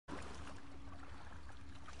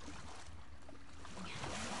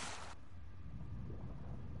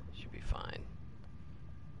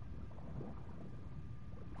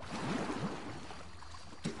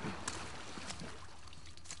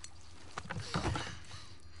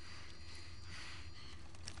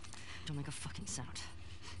make a fucking sound.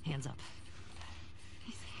 Hands up.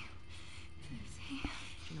 Easy. Easy.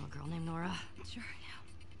 Do you know a girl named Nora? Sure, yeah.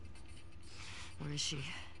 Where is she?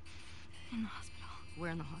 In the hospital.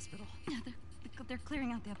 Where in the hospital? Yeah, they're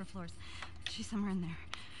clearing out the upper floors. She's somewhere in there.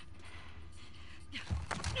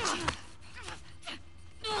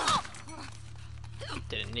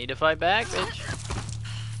 Didn't need to fight back, bitch.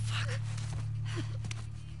 Fuck.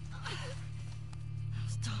 That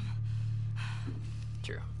was dumb.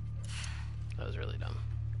 True. That was really dumb.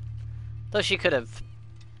 Though she could have.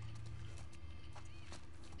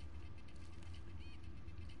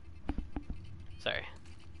 Sorry.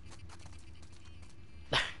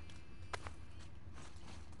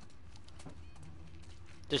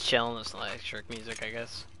 Just chilling with some electric music, I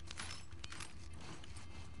guess.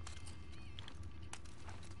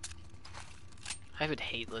 I would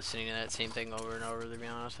hate listening to that same thing over and over, to be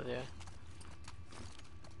honest with you.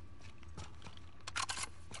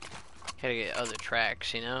 Gotta get other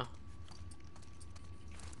tracks, you know?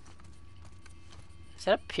 Is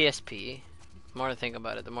that a PSP? The more I think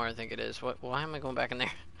about it, the more I think it is. Why am I going back in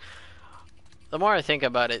there? The more I think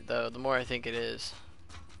about it, though, the more I think it is.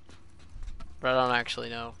 But I don't actually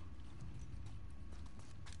know.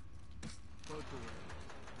 Word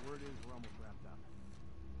is we're almost wrapped up.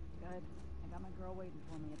 Good. I got my girl waiting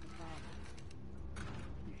for me at the top.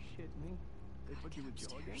 You shit me? They put you with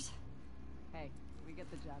Joe again? Hey, we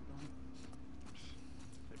get the job done.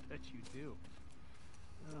 I bet you do.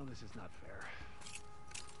 Well, this is not fair.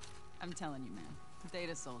 I'm telling you, man.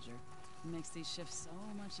 Data soldier. It makes these shifts so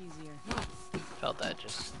much easier. Felt that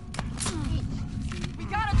just. We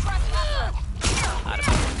gotta trust her! Out of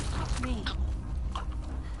it. Me.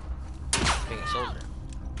 Being a soldier.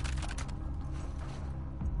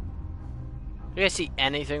 You guys see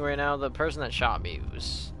anything right now? The person that shot me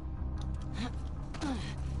was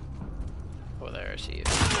over there. I see you.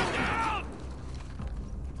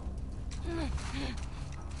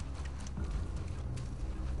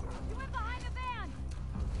 You went behind the van!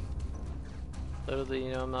 Literally,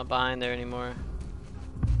 you know, I'm not behind there anymore.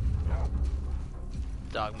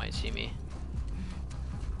 Dog might see me.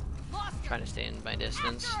 Trying to stay in my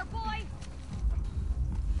distance. After her, boy!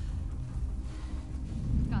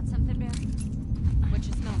 Got something, Barry? What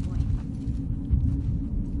you smell, boy?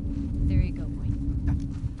 There you go, boy.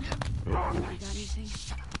 You got anything?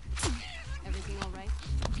 Everything all right?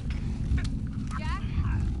 Jack?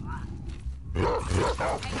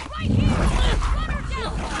 Hey, right here! Run her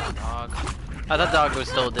down, boy! Dog. I thought dog was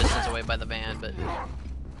still a distance away by the van, but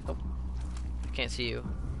oh, I can't see you.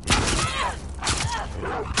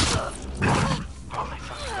 Oh my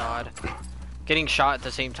fucking god. Getting shot at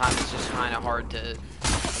the same time is just kind of hard to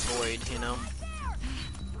avoid, you know?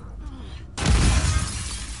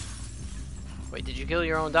 Wait, did you kill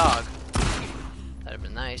your own dog? That'd have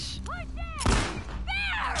been nice.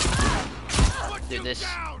 Dude, this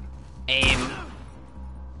aim.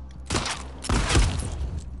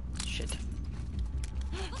 Shit.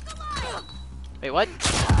 Wait, what?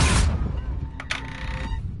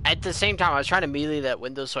 At the same time, I was trying to melee that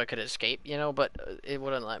window so I could escape, you know, but it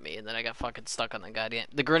wouldn't let me, and then I got fucking stuck on the goddamn...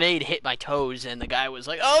 The grenade hit my toes, and the guy was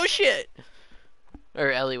like, oh shit!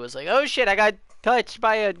 Or Ellie was like, oh shit, I got touched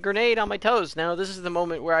by a grenade on my toes. Now this is the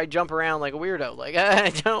moment where I jump around like a weirdo. Like, I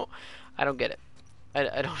don't get it. I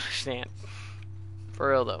don't understand. For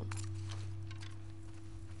real, though.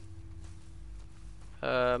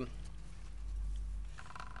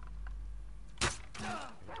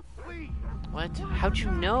 What? How'd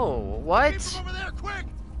you know? What? Over there, quick!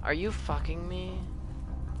 Are you fucking me?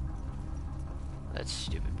 That's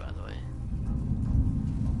stupid, by the way.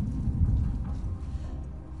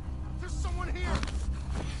 There's someone here!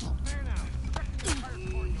 There now.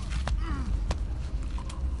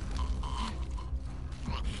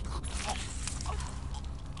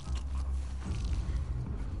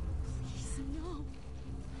 No.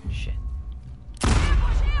 Shit.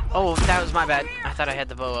 Oh, that was my bad. I thought I had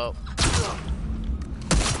the bow out.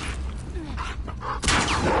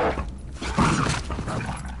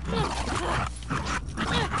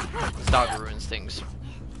 This dog ruins things.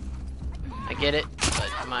 I get it,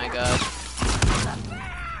 but my god.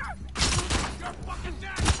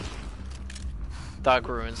 Dog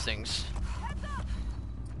ruins things.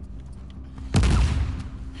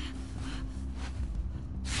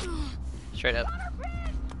 Straight up.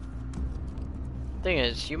 Thing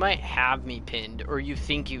is, you might have me pinned, or you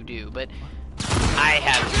think you do, but I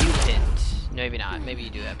have you pinned. Maybe not. Maybe you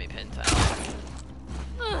do have me pinned. I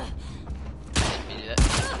don't know. Didn't mean to do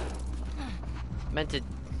that. Meant to.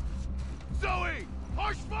 Zoe!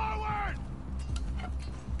 Push forward!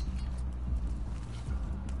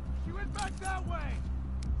 She went back that way!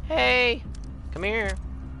 Hey, come here.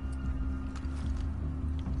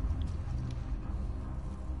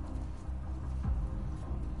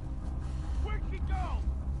 Where'd she go?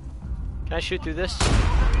 Can I shoot through this?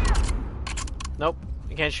 Nope.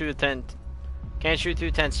 You can't shoot a tent. Can't shoot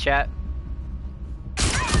through tents, chat.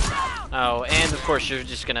 Oh, and of course you're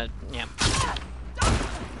just gonna, yeah.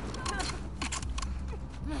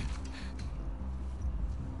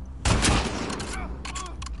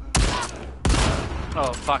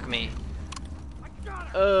 Oh, fuck me.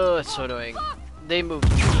 Oh, it's so annoying. They move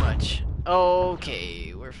too much.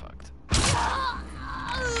 Okay, we're fucked.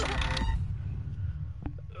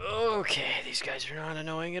 Okay, these guys are not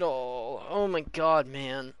annoying at all. Oh my god,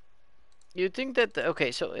 man. You'd think that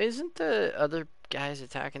okay, so isn't the other guys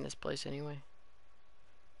attacking this place anyway?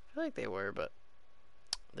 I feel like they were, but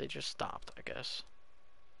they just stopped, I guess.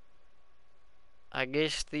 I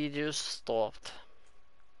guess they just stopped.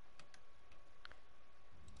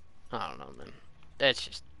 I don't know, man. That's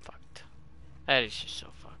just fucked. That is just so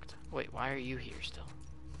fucked. Wait, why are you here still?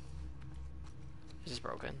 Is this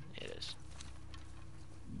broken? It is.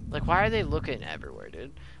 Like, why are they looking everywhere,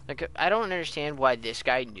 dude? Like, I don't understand why this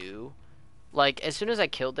guy knew. Like, as soon as I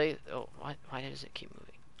killed they... Oh, what? Why does it keep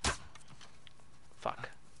moving? Fuck.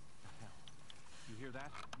 You hear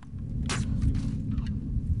that?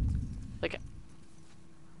 Like...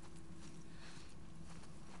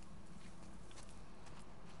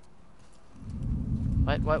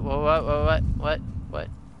 What?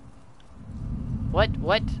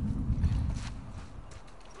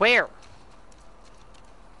 Where?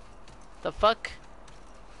 The fuck?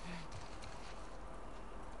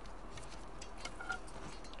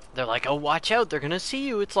 They're like, oh, watch out, they're gonna see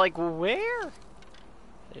you. It's like, where?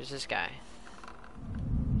 There's this guy.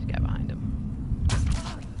 This guy behind him.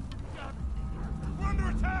 We're under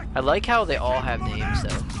attack. I like how they all have names, though.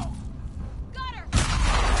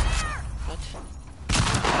 What?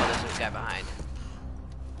 Oh, there's this guy behind.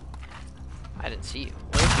 I didn't see you.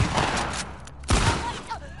 Where'd you go?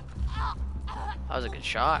 That was a good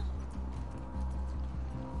shot.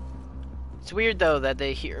 It's weird, though, that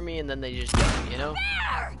they hear me and then they just don't, you know?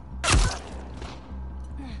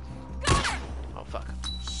 Oh, fuck.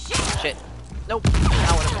 Shit. Nope. Not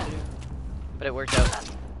what I meant to do. But it worked out.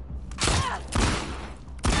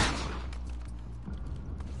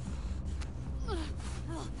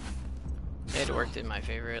 It worked in my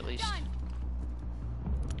favor, at least.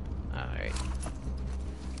 Alright.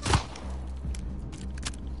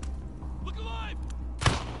 Look alive.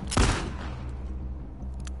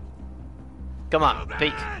 Come on,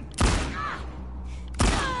 peek.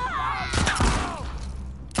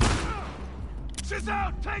 She's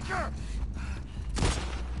out. Take her.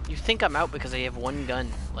 You think I'm out because I have one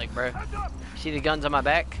gun. Like, bro. See the guns on my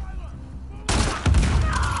back?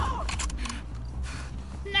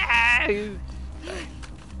 No!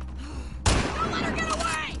 Don't let her get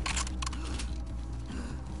away!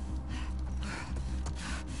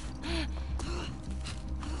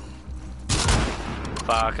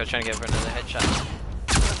 Fuck, I was trying to get for another headshot.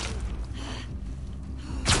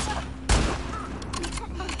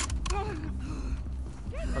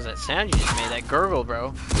 What was that sound you just made? That gurgle,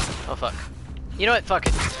 bro. Oh, fuck. You know what? Fuck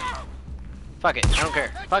it. Fuck it. I don't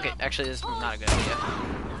care. Fuck it. Actually, this is not a good idea.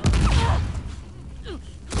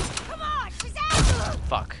 Come on, she's out!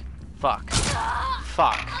 Fuck. Fuck.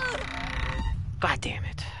 Fuck. God damn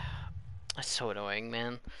it. That's so annoying,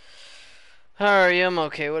 man. Alright, I'm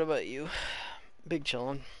okay. What about you? Big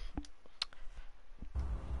chillin'.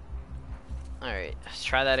 Alright, let's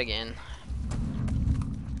try that again.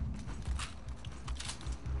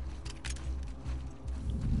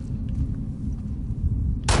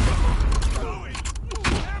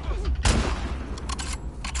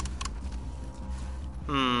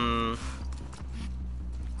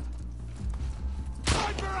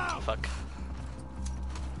 Fuck.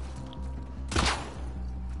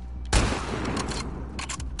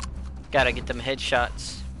 Gotta get them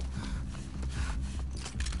headshots.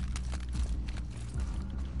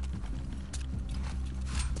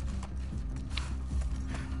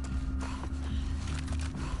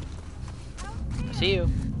 See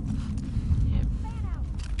you. Yep.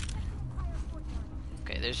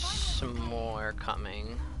 Okay, there's some more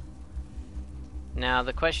coming. Now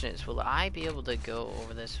the question is, will I be able to go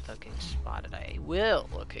over this without getting spotted? I will.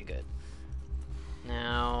 Okay, good.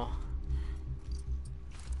 Now,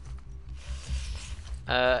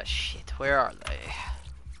 shit, where are they?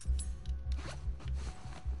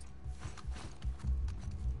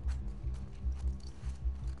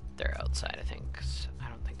 They're outside, I think. 'Cause I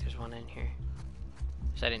don't think there's one in here.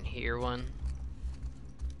 'Cause I didn't hear one.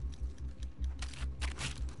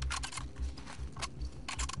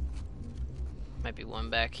 Might be one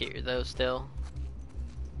back here though still.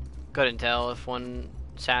 Couldn't tell if one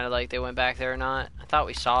sounded like they went back there or not. I thought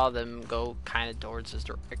we saw them go kind of towards this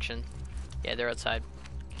direction. Yeah, they're outside.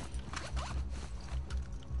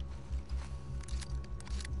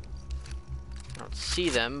 I don't see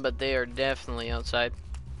them, but they are definitely outside.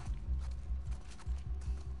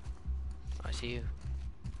 Oh, I see you.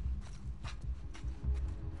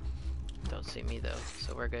 Don't see me though,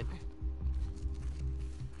 so we're good.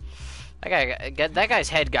 That guy's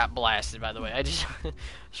head got blasted, by the way. I just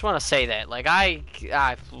want to say that. Like, I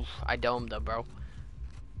domed him, bro.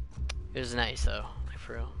 It was nice, though. Like,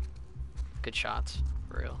 for real. Good shots.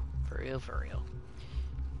 For real. For real, for real.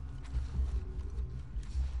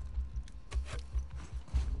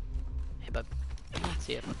 Hey, bud.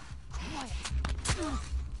 See ya.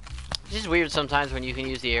 It's just weird sometimes when you can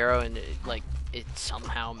use the arrow and, it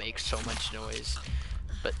somehow makes so much noise.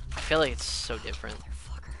 But I feel like it's so different.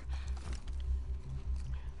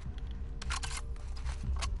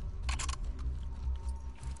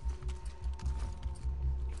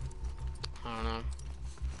 I don't know.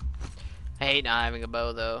 I hate not having a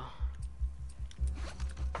bow though.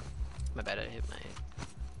 My bad, I hit my...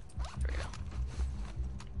 There we go.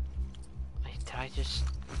 Wait, did I just...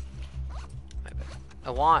 My bad. I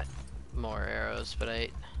want more arrows, but I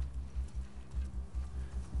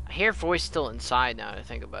hear voice still inside now that I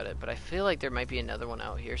think about it, but I feel like there might be another one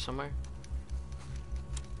out here somewhere.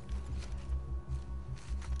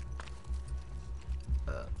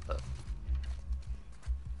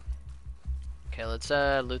 Okay, let's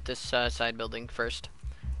loot this side building first,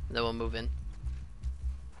 and then we'll move in.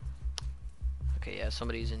 Okay, yeah,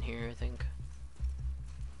 somebody's in here, I think.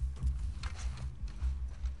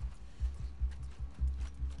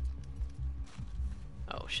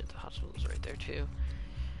 Oh shit, the hospital's right there too.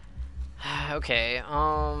 Okay,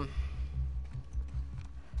 what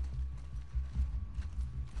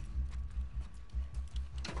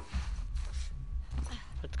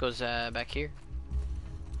goes back here?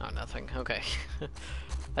 Oh, nothing. Okay.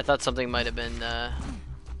 I thought something might have been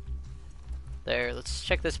there. Let's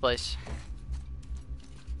check this place.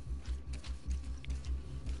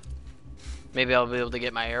 Maybe I'll be able to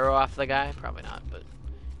get my arrow off the guy. Probably not, but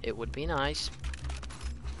it would be nice.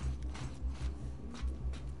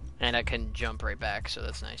 And I can jump right back, so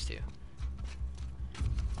that's nice too.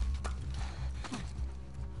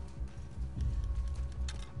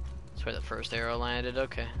 That's where the first arrow landed.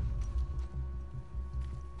 Okay.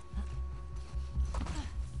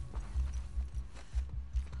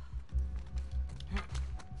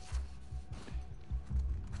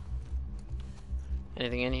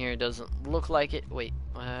 Anything in here? Doesn't look like it. Wait,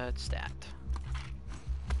 what's that?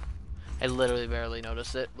 I literally barely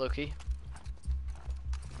noticed it, Loki.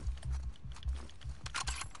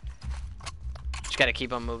 Just gotta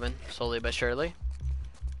keep on moving, slowly but surely.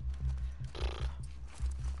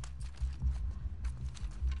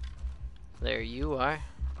 There you are.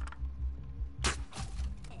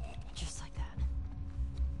 Just like that.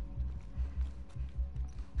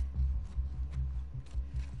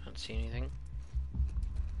 I don't see anything.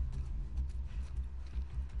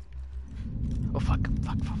 Oh fuck.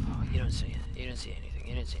 You don't see anything. You didn't see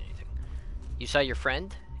anything. You saw your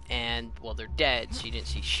friend, and well, they're dead, so you didn't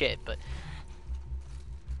see shit, but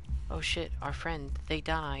oh shit, our friend, they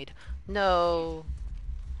died. No.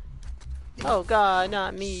 Oh god,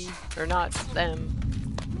 not me. Or not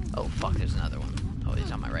them. Oh fuck, there's another one. Oh, he's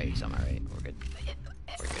on my right, We're good.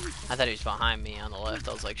 We're good. I thought he was behind me on the left.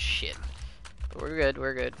 I was like, shit. But we're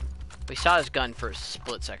good. We saw his gun for a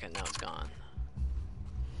split second, now it's gone.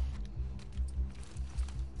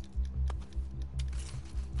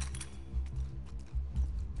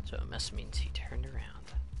 So it must means he turned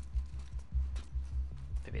around.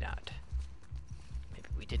 Maybe not. Maybe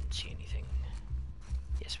we didn't see anything.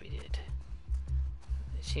 Yes, we did.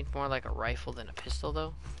 It seemed more like a rifle than a pistol,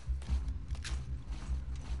 though.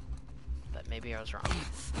 But maybe I was wrong.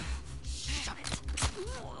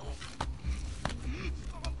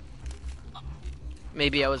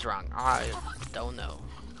 Maybe I was wrong. I don't know.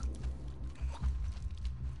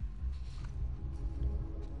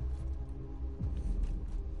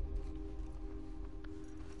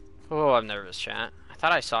 Oh, I'm nervous, chat. I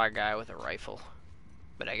thought I saw a guy with a rifle,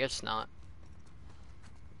 but I guess not.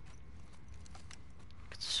 I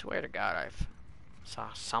could swear to God I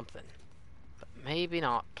saw something, but maybe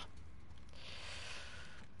not.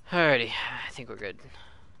 Alrighty, I think we're good.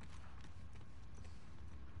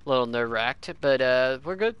 A little nerve-wracked, but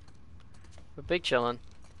we're good. We're big chillin'.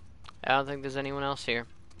 I don't think there's anyone else here.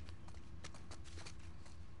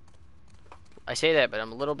 I say that, but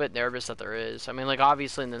I'm a little bit nervous that there is. I mean, like,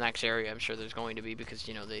 obviously in the next area, I'm sure there's going to be because,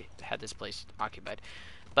 you know, they had this place occupied.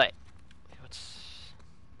 But, what's...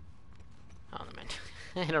 I don't know, man.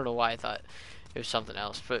 I don't know why I thought it was something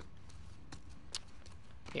else, but...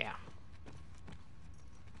 Yeah.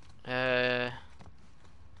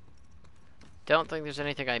 Don't think there's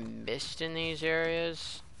anything I missed in these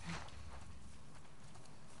areas.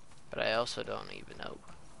 But I also don't even know.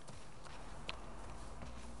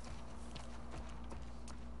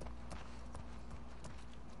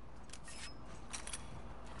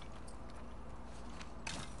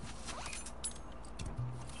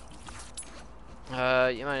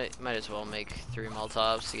 You might as well make 3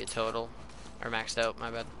 Molotovs to get total. Or maxed out,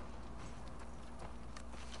 my bad.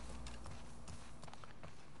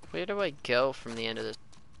 Where do I go from the end of this?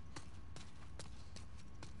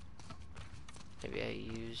 Maybe I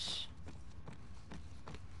use...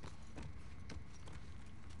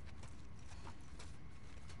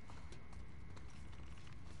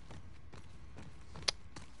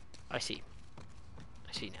 I see.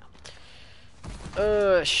 I see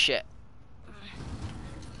now. Shit.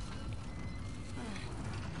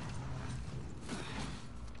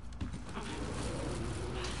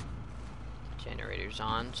 Generator's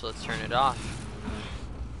on, so let's turn it off.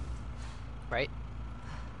 Right?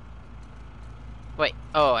 Wait,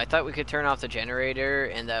 oh, I thought we could turn off the generator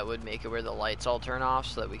and that would make it where the lights all turn off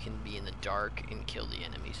so that we can be in the dark and kill the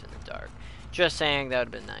enemies in the dark. Just saying, that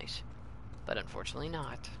would have been nice. But unfortunately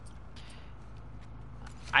not.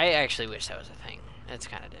 I actually wish that was a thing. It's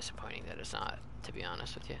kind of disappointing that it's not, to be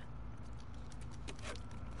honest with you.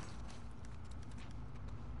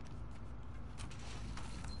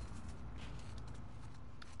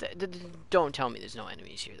 Don't tell me there's no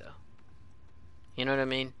enemies here, though. You know what I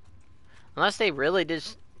mean? Unless they really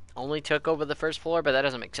just only took over the first floor, but that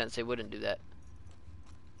doesn't make sense. They wouldn't do that.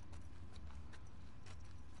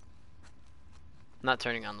 I'm not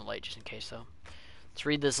turning on the light just in case, though. Let's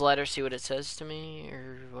read this letter, see what it says to me.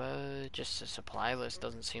 Or what? Just a supply list.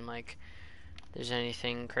 Doesn't seem like there's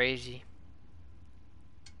anything crazy.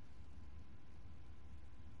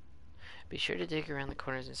 Be sure to dig around the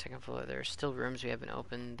corners and second floor. There are still rooms we haven't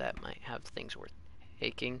opened that might have things worth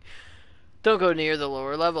taking. Don't go near the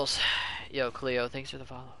lower levels. Yo, Cleo, thanks for the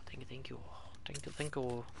follow. Thank you. Thank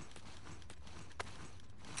you.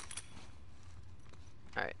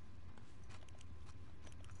 Alright.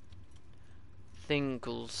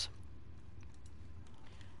 Thinkles.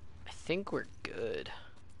 I think we're good.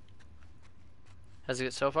 How's it go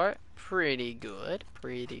so far? Pretty good.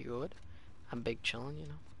 Pretty good. I'm big chillin', you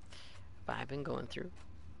know. Vibing, going through.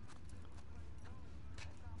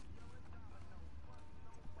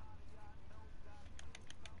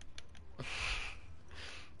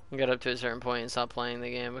 I got up to a certain point and stopped playing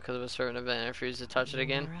the game because of a certain event. I refused to touch it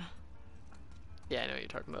again. Nora? Yeah, I know what you're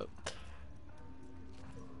talking about.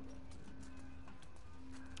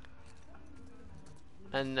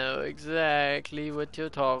 I know exactly what you're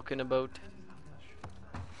talking about.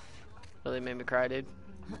 Really made me cry, dude.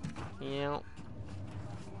 Yeah.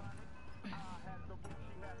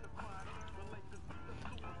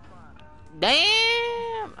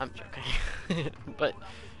 Damn! I'm joking. But,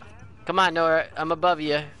 come on, Nora. I'm above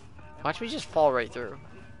you. Watch me just fall right through.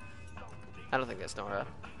 I don't think that's Nora.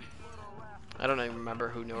 I don't even remember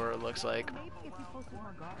who Nora looks like.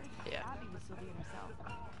 Yeah.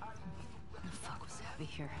 What the fuck was Abby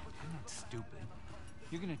here? I'm not stupid.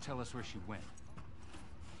 You're gonna tell us where she went.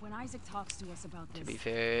 When Isaac talks to us about this, To be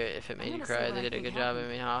fair, if it made you gonna say cry, what they I did a think good job. I happened.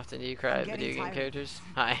 mean, how often do you cry at I'm video getting game tired. characters?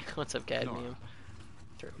 Hi, what's up, Cadmium?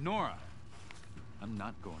 Nora. Nora! I'm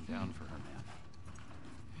not going down for her, man.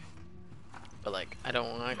 But like, I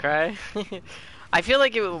don't want to cry. I feel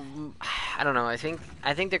like it would, I don't know. I think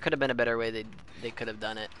there could have been a better way they could have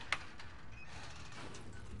done it.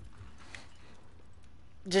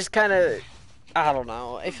 Just kind of, I don't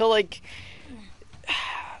know. I feel like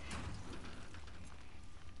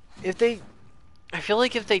if they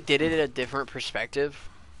did it in a different perspective,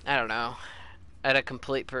 I don't know, at a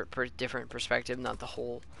complete different perspective, not the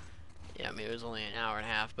whole. Yeah, I mean it was only an hour and a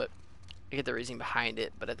half, but I get the reason behind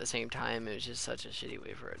it. But at the same time, it was just such a shitty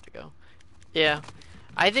way for it to go. Yeah,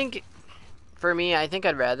 I think for me, I think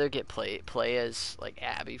I'd rather get play as like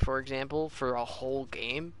Abby, for example, for a whole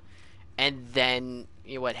game, and then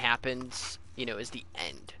what happens, is the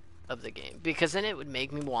end of the game, because then it would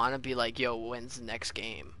make me want to be like, yo, when's the next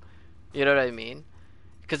game? You know what I mean?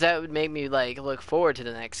 Because that would make me like look forward to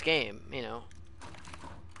the next game,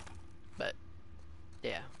 But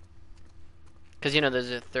yeah, because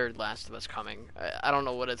there's a third Last of Us coming. I don't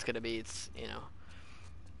know what it's gonna be. It's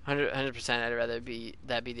 100%. I'd rather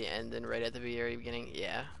that be the end than right at the very beginning.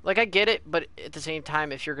 Yeah, like I get it, but at the same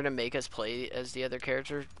time, if you're gonna make us play as the other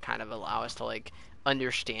character, kind of allow us to like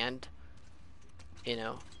understand, you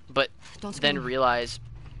know. But Don't then scream. realize,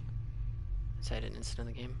 is that an incident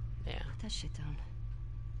in the game? Yeah. Put that shit down.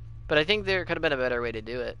 But I think there could have been a better way to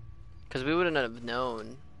do it, because we wouldn't have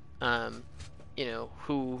known, you know,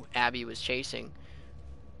 who Abby was chasing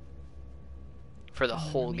for the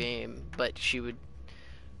whole game. But she would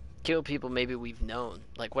kill people maybe we've known.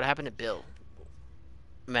 Like, what happened to Bill?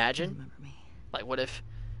 Imagine. Remember me. Like, what if...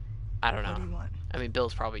 I don't know. What do you want? I mean,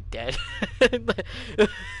 Bill's probably dead. To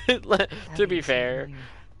be fair.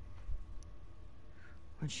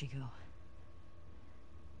 Where'd she go?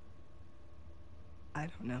 I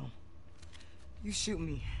don't know. You shoot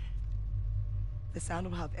me. The sound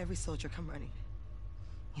will have every soldier come running.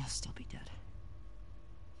 You'll still be dead.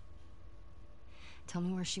 Tell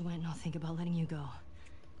me where she went and I'll think about letting you go.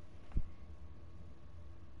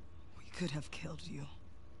 We could have killed you.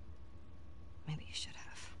 Maybe you should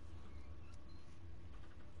have.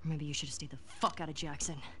 Or maybe you should have stayed the fuck out of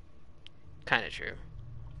Jackson. Kind of true.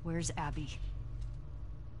 Where's Abby?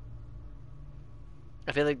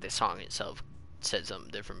 I feel like the song itself said something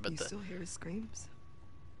different, but You still hear his screams?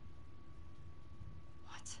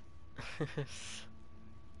 What?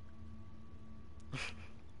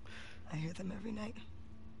 I hear them every night.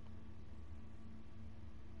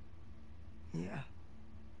 Yeah.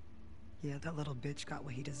 Yeah, that little bitch got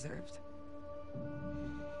what he deserved.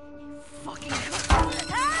 Fucking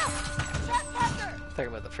Talking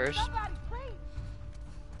about the first.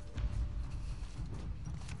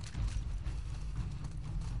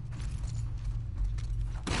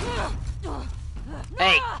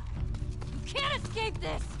 Hey! You can't escape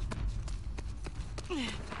this!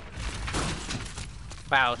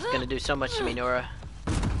 Wow, it's gonna do so much to me, Nora.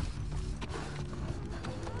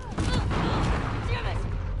 Damn it!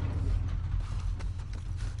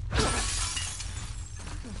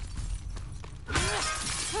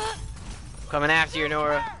 Coming after you,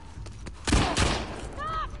 Nora.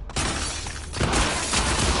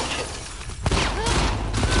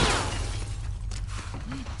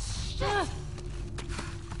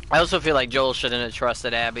 I also feel like Joel shouldn't have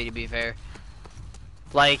trusted Abby, to be fair.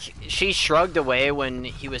 Like, she shrugged away when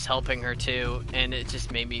he was helping her too, and it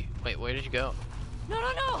just made me... Wait, where did you go? No,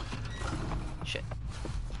 no, no! Shit.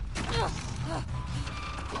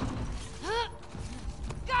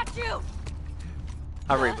 Got you!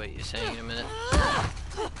 I'll read what you're saying in a minute.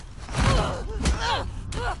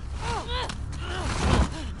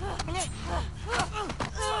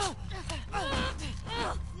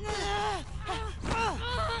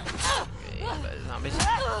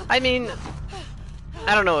 I mean,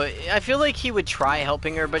 I don't know. I feel like he would try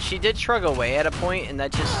helping her, but she did shrug away at a point, and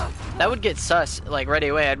that would get sus, like, right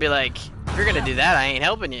away. I'd be like, if you're gonna do that, I ain't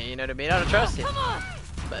helping you, you know what I mean? I don't trust you.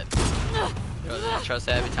 But, you know, I trust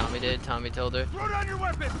Abby. Tommy did. Tommy told her. Throw down your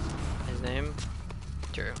weapon! His name?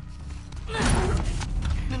 True. No,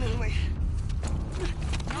 wait.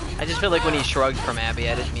 I just feel like when he shrugged from Abby,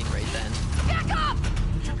 I didn't mean right then. Back up!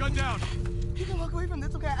 Put your gun down! You can walk away from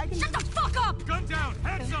this, okay? I can... Shut the fuck up! Gun down!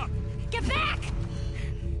 Hands up! Get back!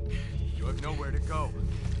 You have nowhere to go.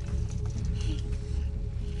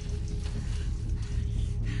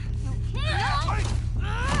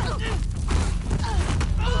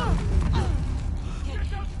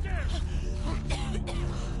 Get downstairs!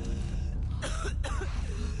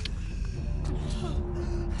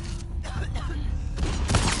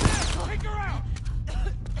 Take her out!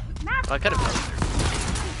 Well, I could have.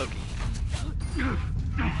 Okay.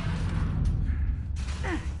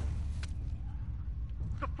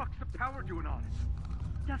 What the fuck's the power doing on us?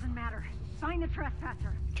 Doesn't matter. Find the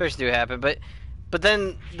trespasser. Tricks do happen, but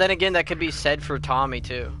then again, that could be said for Tommy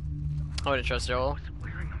too. I wouldn't trust Joel.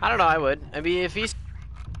 I don't know. I would. I mean, if he's.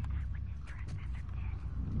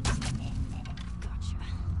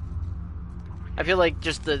 I feel like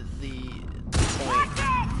just the point.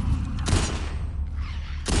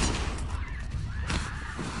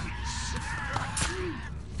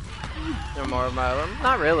 No more of my.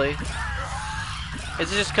 Not really.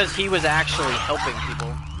 It's just because he was actually helping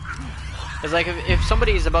people. It's like if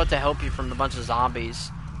somebody's about to help you from a bunch of zombies,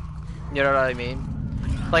 you know what I mean?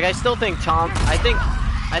 Like I still think I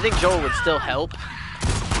think Joel would still help,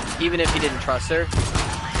 even if he didn't trust her.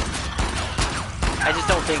 I just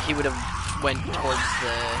don't think he would have went towards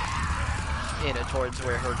the, you know, towards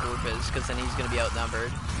where her group is, because then he's gonna be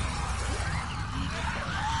outnumbered.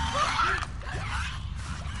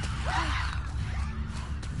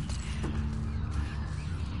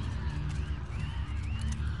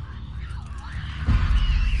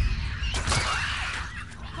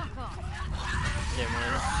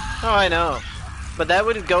 Oh, I know. But that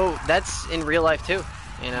would go, that's in real life too,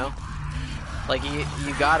 you know? Like, you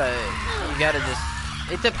gotta just,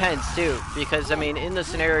 it depends too, because, I mean, in the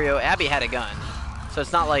scenario, Abby had a gun. So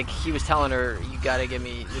it's not like he was telling her, you gotta give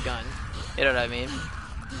me the gun. You know what I mean?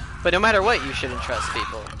 But no matter what, you shouldn't trust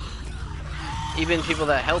people. Even people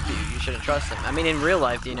that help you, you shouldn't trust them. I mean, in real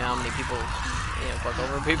life, do you know how many people, you know, fuck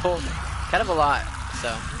over people? Kind of a lot,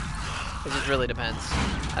 so. It just really depends.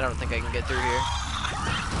 I don't think I can get through here.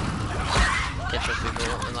 Can't trust people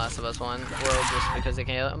in Last of Us 1 world just because they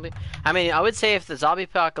can't help me. I mean, I would say if the zombie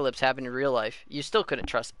apocalypse happened in real life, you still couldn't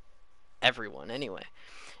trust everyone anyway.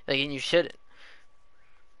 Like, and you shouldn't.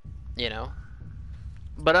 You know?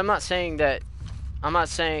 But I'm not saying that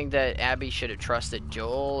Abby should have trusted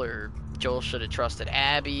Joel or Joel should have trusted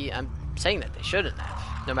Abby. I'm saying that they shouldn't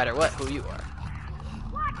have, no matter what, who you are.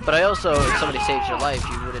 But I also, if somebody saves your life,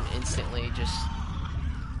 you wouldn't instantly just,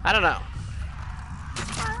 I don't know.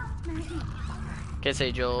 Can't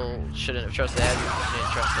say Joel shouldn't have trusted Abby because she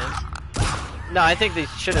didn't trust him. No, I think they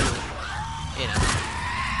shouldn't have, you know,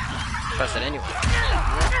 trusted anyone.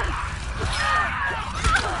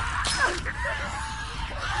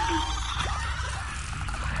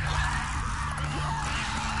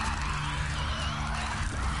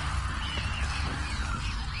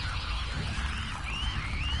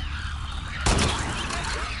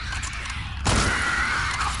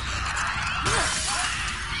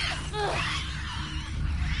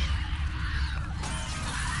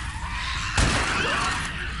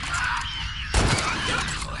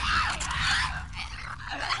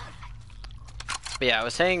 But yeah, I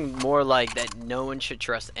was saying more like that no one should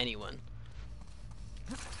trust anyone.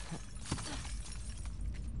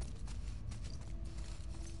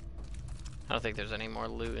 I don't think there's any more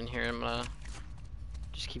loot in here. I'm gonna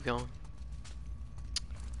just keep going.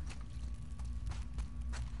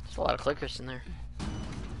 There's a lot of clickers in there.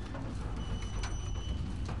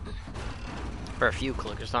 For a few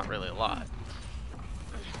clickers, not really a lot.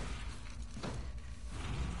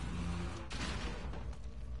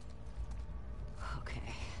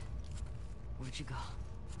 Where'd you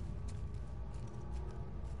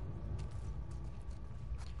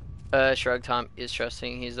go? Shrug. Tom is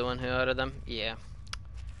trusting. He's the one who outed them. Yeah.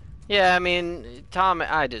 Yeah, I mean, Tom,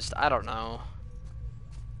 I don't know.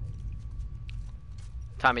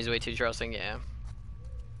 Tommy's way too trusting, yeah.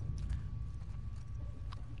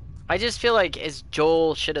 I just feel like as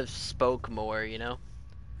Joel should have spoke more, you know?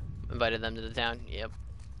 Invited them to the town. Yep.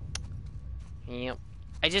 Yep.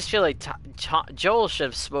 I just feel like Joel should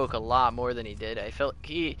have spoke a lot more than he did. I feel like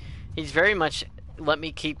he's very much let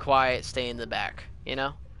me keep quiet, stay in the back, you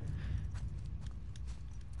know?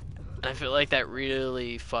 And I feel like that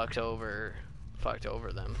really fucked over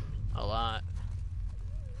them a lot.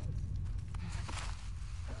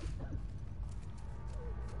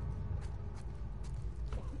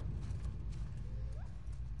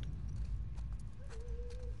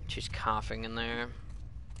 She's coughing in there.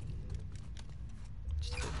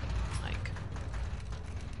 Just like.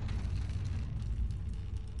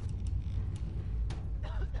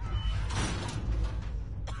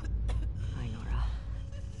 Hi, Nora.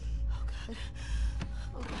 Oh, God.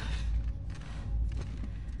 Oh, God.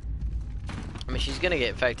 I mean, she's gonna get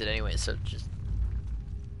infected anyway, so just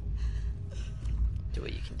do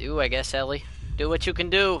what you can do, I guess, Ellie. Do what you can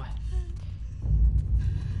do.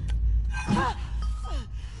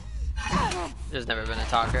 There's never been a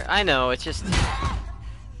talker. I know, it's just...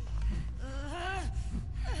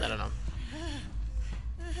 I don't know.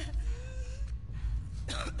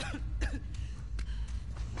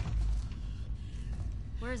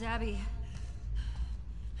 Where's Abby?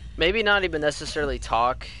 Maybe not even necessarily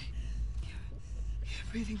talk. Your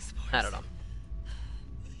breathing's worse. I don't know.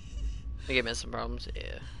 They gave me some problems,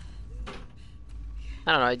 yeah.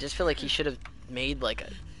 I don't know, I just feel like he should have made like a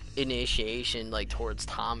initiation like towards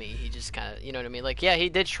Tommy. He just kind of, you know what I mean? Like, yeah, he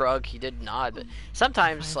did shrug, he did nod, but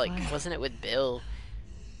sometimes, like, wasn't it with Bill?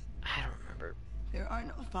 I don't remember. There are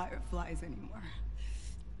no fireflies anymore.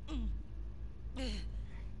 I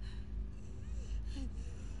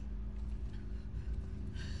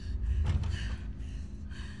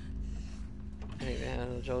think they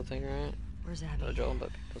had the Joel thing, right? Where's Abby? No Joel,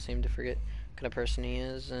 but people seem to forget what kind of person he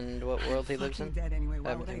is and what world he lives in. Dead anyway.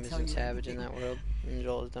 Why would I Everything tell isn't you savage in anything? that world, and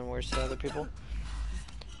Joel has done worse to other people.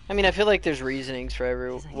 I mean, I feel like there's reasonings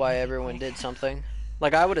for why everyone did something.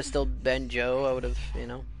 Like, I would have still been Joe. I would have, you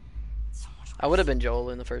know. I would have been Joel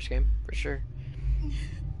in the first game, for sure.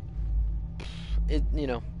 It, you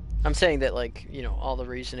know, I'm saying that, like, you know, all the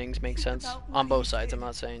reasonings make sense on both sides. I'm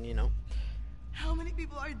not saying, you know. How many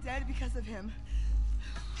people are dead because of him?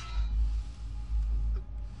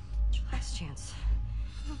 Last chance.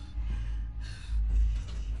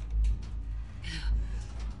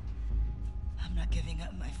 I'm not giving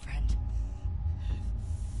up, my friend.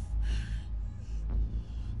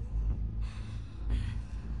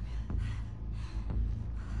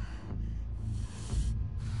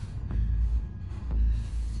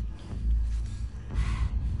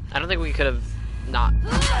 I don't think we could have not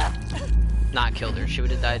killed her. She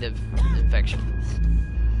would have died of infection.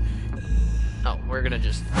 Oh, we're gonna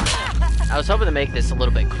just... I was hoping to make this a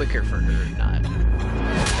little bit quicker for her, not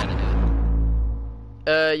gotta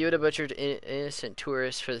do it. You would have butchered innocent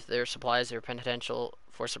tourists for their supplies, their potential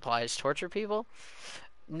for supplies torture people?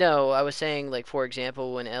 No, I was saying, like, for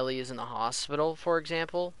example, when Ellie is in the hospital, for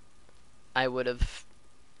example, I would have,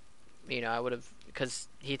 because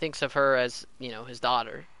he thinks of her as, his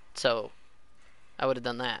daughter, so I would have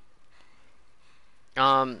done that.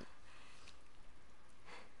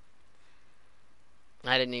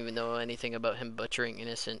 I didn't even know anything about him butchering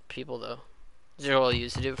innocent people, though. Is that all he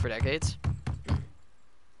used to do for decades?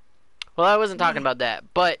 Well, I wasn't talking about that,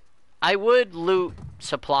 but I would loot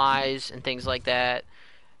supplies and things like that,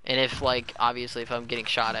 and if, like, obviously if I'm getting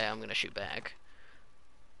shot at, I'm gonna shoot back.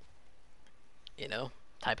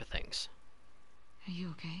 Type of things. Are you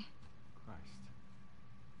okay? Christ.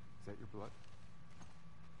 Is that your blood?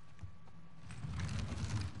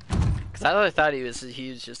 Because I thought he was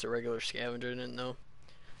just a regular scavenger, I didn't know.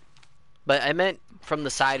 But I meant from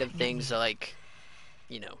the side of things, like,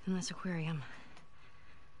 In this aquarium.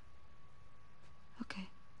 Okay.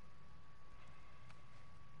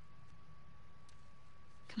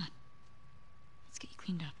 Come on. Let's get you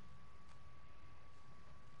cleaned up.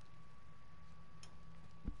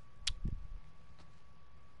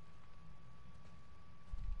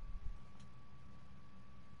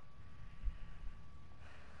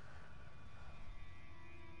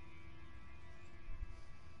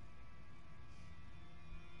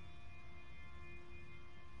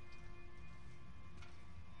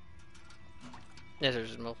 Yes,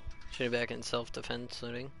 there's no shooting back in self-defense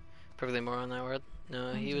looting. Perfectly moron that word.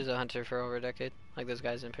 No, he was a hunter for over a decade, like those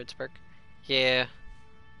guys in Pittsburgh. Yeah.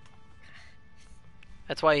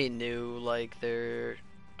 That's why he knew, like, their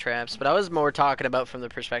traps. But I was more talking about from the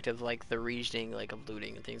perspective, like, the reasoning, like, of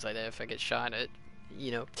looting and things like that. If I get shot at,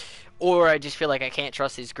 Or I just feel like I can't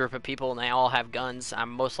trust these group of people and they all have guns.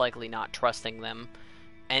 I'm most likely not trusting them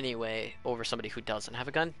anyway over somebody who doesn't have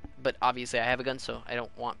a gun. But obviously I have a gun, so I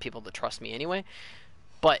don't want people to trust me anyway.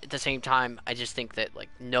 But at the same time, I just think that, like,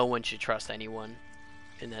 no one should trust anyone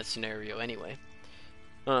in that scenario anyway.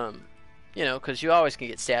 Because you always can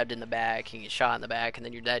get stabbed in the back, you can get shot in the back, and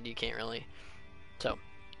then you're dead, you can't really. So,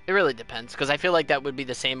 it really depends. Because I feel like that would be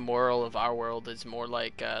the same moral of our world as more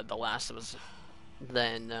like The Last of Us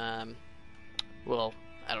than, well,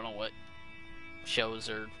 I don't know what shows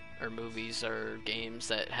or movies or games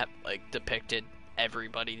that have, like, depicted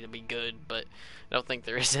everybody to be good, but I don't think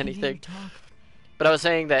there is anything. But I was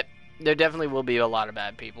saying that there definitely will be a lot of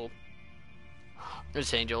bad people.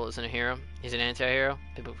 This Angel isn't a hero. He's an anti-hero.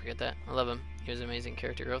 People forget that. I love him. He has amazing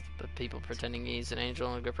character growth, but people pretending he's an angel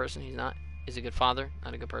and a good person, he's not. He's a good father,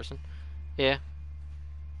 not a good person. Yeah,